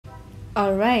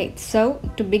Alright, so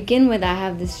to begin with, I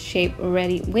have this shape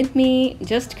ready with me.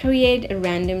 Just create a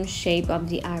random shape of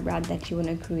the eyebrow that you want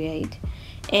to create.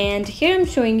 And here I'm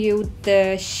showing you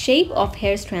the shape of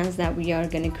hair strands that we are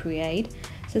going to create.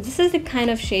 So this is the kind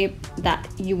of shape that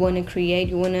you want to create.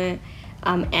 You want to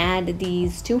add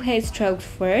these two hair strokes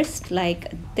first,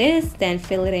 like this, then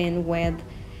fill it in with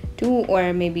 2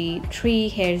 or maybe 3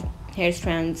 hair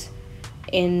strands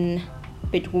in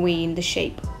between the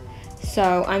shape.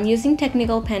 So I'm using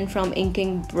technical pen from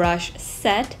inking brush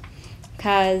set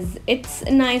because it's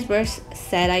a nice brush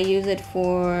set. I use it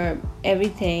for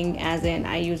everything, as in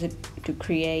I use it to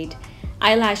create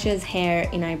eyelashes, hair,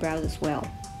 and eyebrows as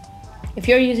well. If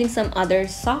you're using some other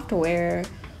software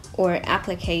or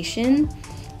application,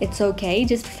 it's okay.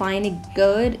 Just find a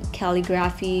good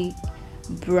calligraphy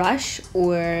brush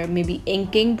or maybe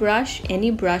inking brush, any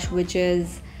brush which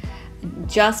is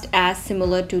just as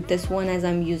similar to this one as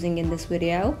I'm using in this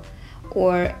video,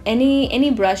 or any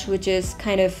brush which is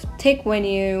kind of thick when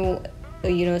you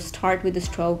start with the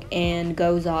stroke and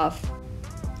goes off,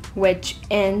 which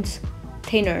ends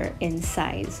thinner in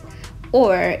size.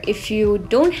 Or if you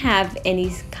don't have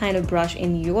any kind of brush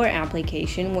in your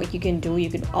application, what you can do,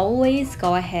 you can always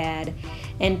go ahead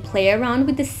and play around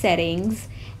with the settings,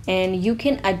 and you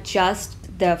can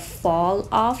adjust the fall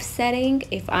off setting,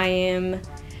 if I am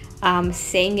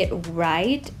saying it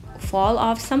right, fall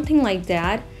off, something like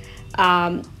that.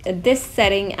 This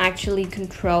setting actually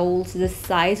controls the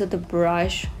size of the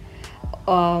brush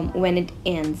when it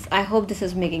ends. I hope this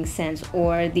is making sense,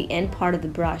 or the end part of the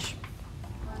brush.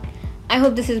 I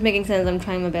hope this is making sense. I'm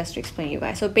trying my best to explain you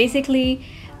guys. So basically,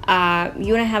 you want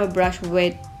to have a brush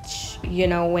which,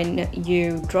 when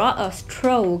you draw a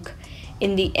stroke,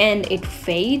 in the end it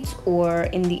fades, or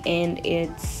in the end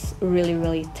it's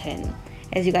really thin,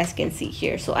 as you guys can see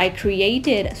here. So I'm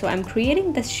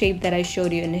creating the shape that I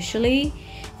showed you initially,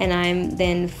 and I'm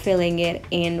then filling it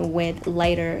in with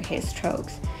lighter hair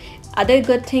strokes. Other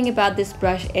good thing about this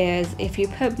brush is if you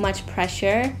put much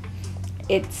pressure,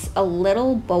 it's a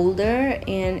little bolder,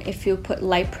 and if you put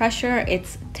light pressure,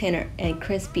 it's thinner and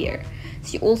crispier.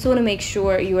 So you also want to make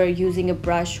sure you are using a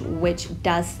brush which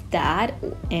does that,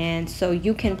 and so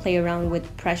you can play around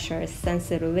with pressure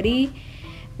sensitivity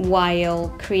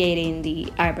while creating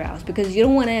the eyebrows, because you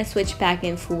don't want to switch back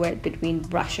and forth between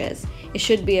brushes. It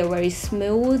should be a very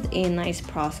smooth and nice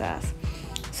process.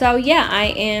 So yeah, I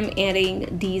am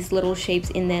adding these little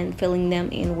shapes and then filling them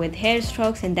in with hair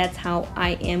strokes, and that's how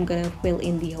I am gonna fill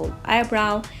in the whole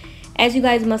eyebrow. As you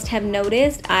guys must have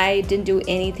noticed, I didn't do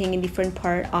anything in different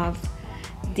part of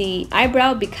the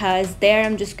eyebrow, because there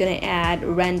I'm just gonna add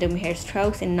random hair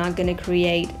strokes and not gonna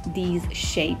create these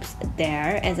shapes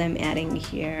there as I'm adding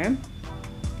here.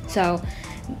 So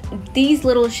these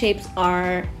little shapes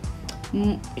are,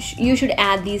 you should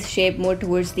add these shape more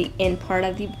towards the end part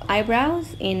of the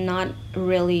eyebrows and not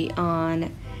really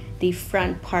on the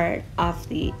front part of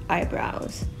the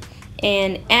eyebrows.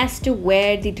 And as to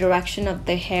where the direction of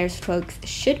the hair strokes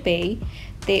should be,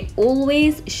 they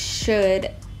always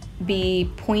should be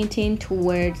pointing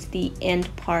towards the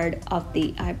end part of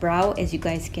the eyebrow, as you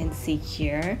guys can see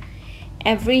here.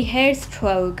 Every hair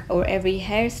stroke or every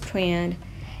hair strand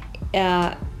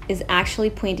is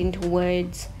actually pointing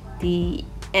towards the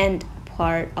end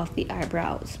part of the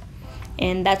eyebrows,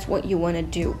 and that's what you want to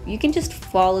do. You can just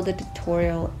follow the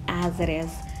tutorial as it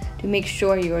is to make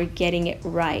sure you're getting it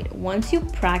right. Once you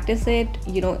practice it,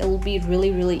 it'll be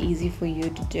really easy for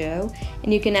you to do,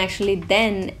 and you can actually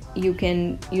then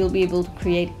you'll be able to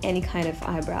create any kind of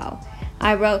eyebrow.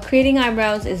 Creating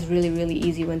eyebrows is really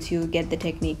easy once you get the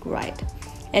technique right,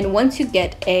 and once you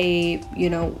get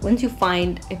once you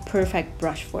find a perfect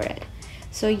brush for it.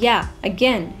 So yeah,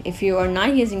 again, if you are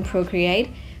not using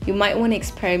Procreate, you might want to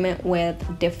experiment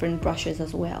with different brushes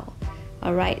as well.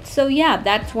 Alright, so yeah,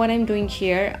 that's what I'm doing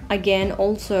here. Again,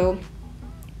 also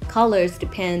colors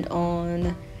depend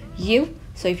on you.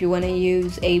 So if you want to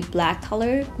use a black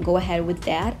color, go ahead with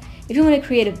that. If you want to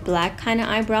create a black kind of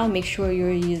eyebrow, make sure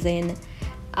you're using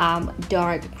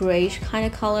dark grayish kind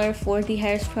of color for the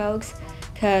hair strokes,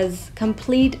 because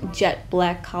complete jet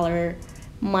black color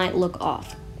might look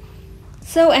off.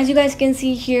 So as you guys can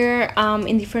see here,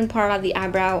 in different part of the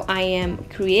eyebrow, I am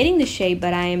creating the shape,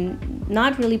 but I am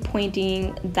not really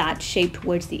pointing that shape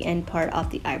towards the end part of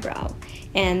the eyebrow.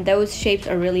 And those shapes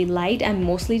are really light. I'm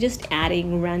mostly just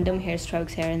adding random hair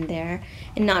strokes here and there,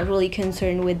 and not really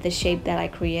concerned with the shape that I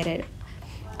created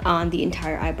on the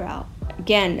entire eyebrow.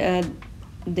 Again,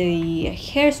 the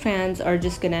hair strands are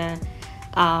just gonna,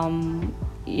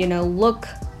 look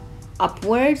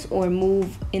upwards or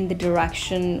move in the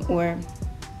direction, or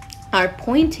are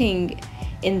pointing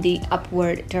in the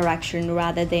upward direction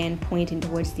rather than pointing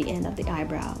towards the end of the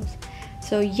eyebrows.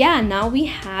 So yeah, now we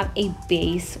have a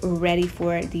base ready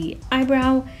for the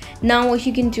eyebrow. Now what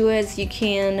you can do is you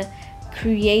can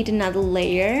create another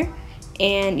layer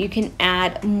and you can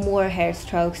add more hair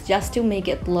strokes just to make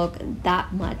it look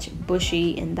that much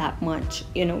bushy and that much,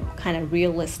 you know, kind of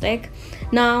realistic.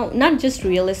 Now, not just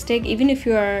realistic, even if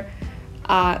you're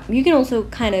you can also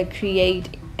kind of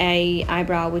create a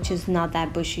eyebrow which is not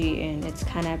that bushy and it's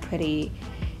kind of pretty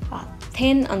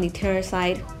thin on the thinner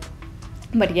side.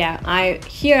 But yeah,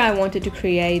 I wanted to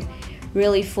create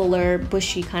really fuller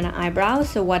bushy kind of eyebrows.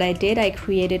 So what I did, I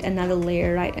created another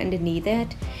layer right underneath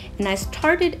it and I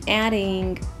started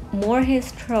adding more hair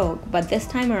stroke, but this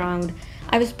time around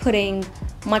I was putting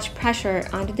much pressure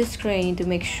onto the screen to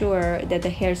make sure that the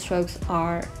hair strokes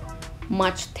are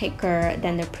much thicker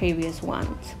than the previous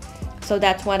ones. So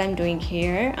that's what I'm doing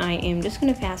here. I am just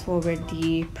going to fast forward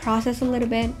the process a little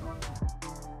bit.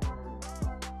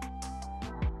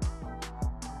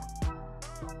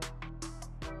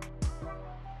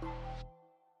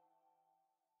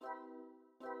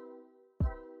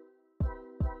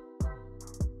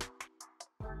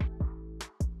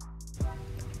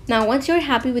 Now once you're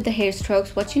happy with the hair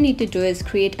strokes, what you need to do is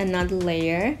create another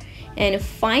layer and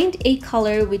find a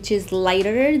color which is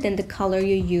lighter than the color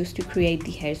you used to create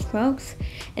the hair strokes.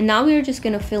 And now we're just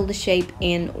going to fill the shape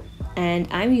in, and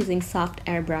I'm using soft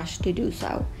airbrush to do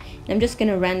so. And I'm just going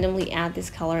to randomly add this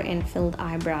color and fill the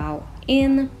eyebrow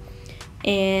in.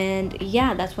 And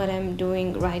yeah, that's what I'm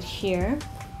doing right here.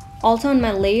 Also on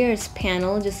my layers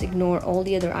panel, just ignore all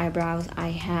the other eyebrows I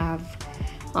have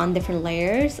on different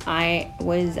layers. I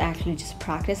was actually just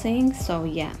practicing, so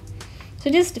yeah. So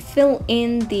just fill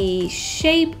in the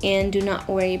shape and do not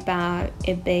worry about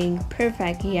it being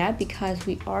perfect yet because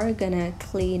we are gonna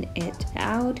clean it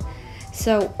out.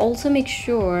 So also make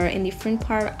sure in the front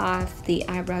part of the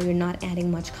eyebrow you're not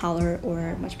adding much color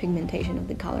or much pigmentation of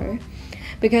the color,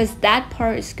 because that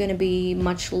part is gonna be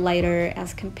much lighter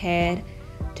as compared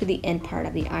to the end part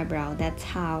of the eyebrow. That's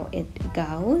how it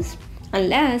goes,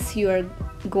 unless you are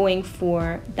going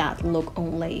for that look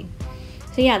only.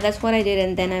 So yeah, that's what I did,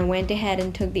 and then I went ahead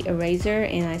and took the eraser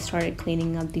and I started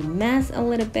cleaning up the mess a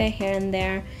little bit here and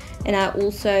there. And I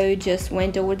also just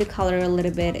went over the color a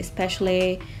little bit,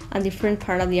 especially on the front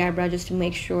part of the eyebrow, just to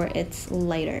make sure it's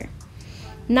lighter.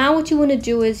 Now what you want to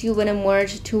do is you want to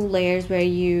merge two layers where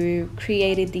you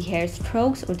created the hair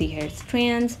strokes or the hair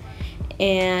strands.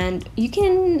 And you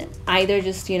can either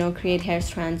just, you know, create hair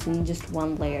strands in just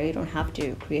one layer. You don't have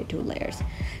to create two layers.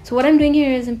 So what I'm doing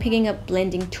here is I'm picking up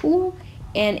blending tool,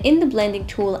 and in the blending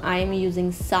tool I am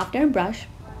using soft airbrush,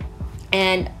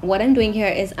 and what I'm doing here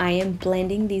is I am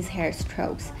blending these hair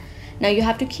strokes. Now you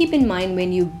have to keep in mind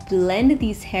when you blend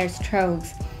these hair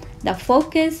strokes, the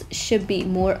focus should be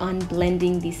more on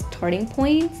blending the starting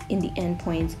points in the end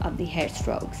points of the hair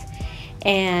strokes,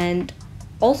 and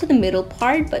also the middle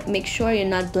part, but make sure you're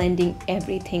not blending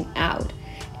everything out.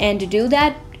 And to do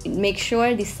that, make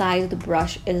sure the size of the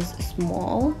brush is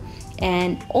small,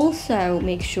 and also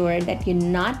make sure that you're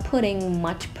not putting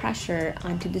much pressure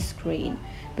onto the screen,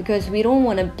 because we don't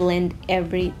want to blend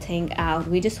everything out.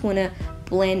 We just want to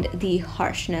blend the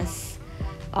harshness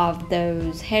of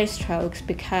those hair strokes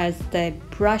because the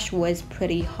brush was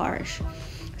pretty harsh.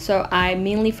 So I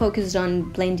mainly focused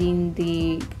on blending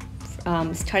the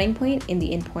starting point in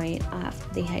the end point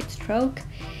of the hair stroke.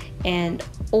 And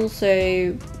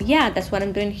also, yeah, that's what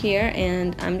I'm doing here,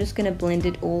 and I'm just gonna blend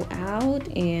it all out,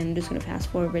 and I'm just gonna fast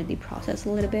forward the process a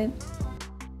little bit.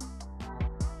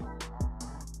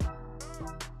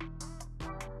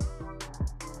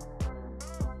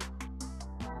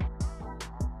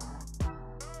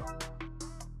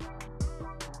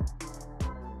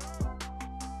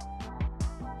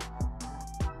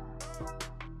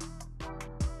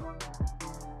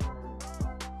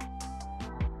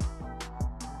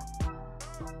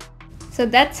 So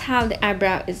that's how the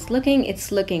eyebrow is looking.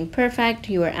 It's looking perfect.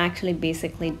 You are actually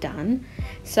basically done.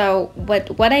 So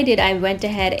what I did, I went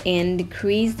ahead and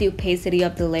decreased the opacity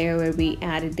of the layer where we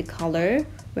added the color,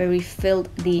 where we filled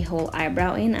the whole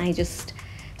eyebrow in. I just,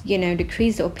 you know,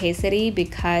 decreased the opacity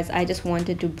because I just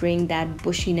wanted to bring that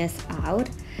bushiness out.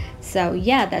 So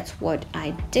yeah, that's what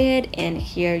I did, and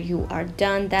here you are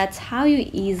done. That's how you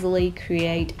easily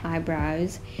create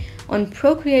eyebrows on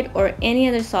Procreate or any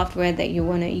other software that you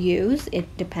want to use.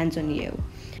 It depends on you.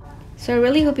 So I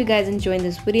really hope you guys enjoyed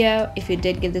this video. If you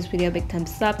did, give this video a big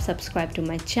thumbs up, subscribe to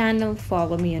my channel,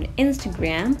 follow me on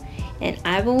Instagram, and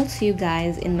I will see you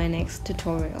guys in my next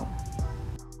tutorial.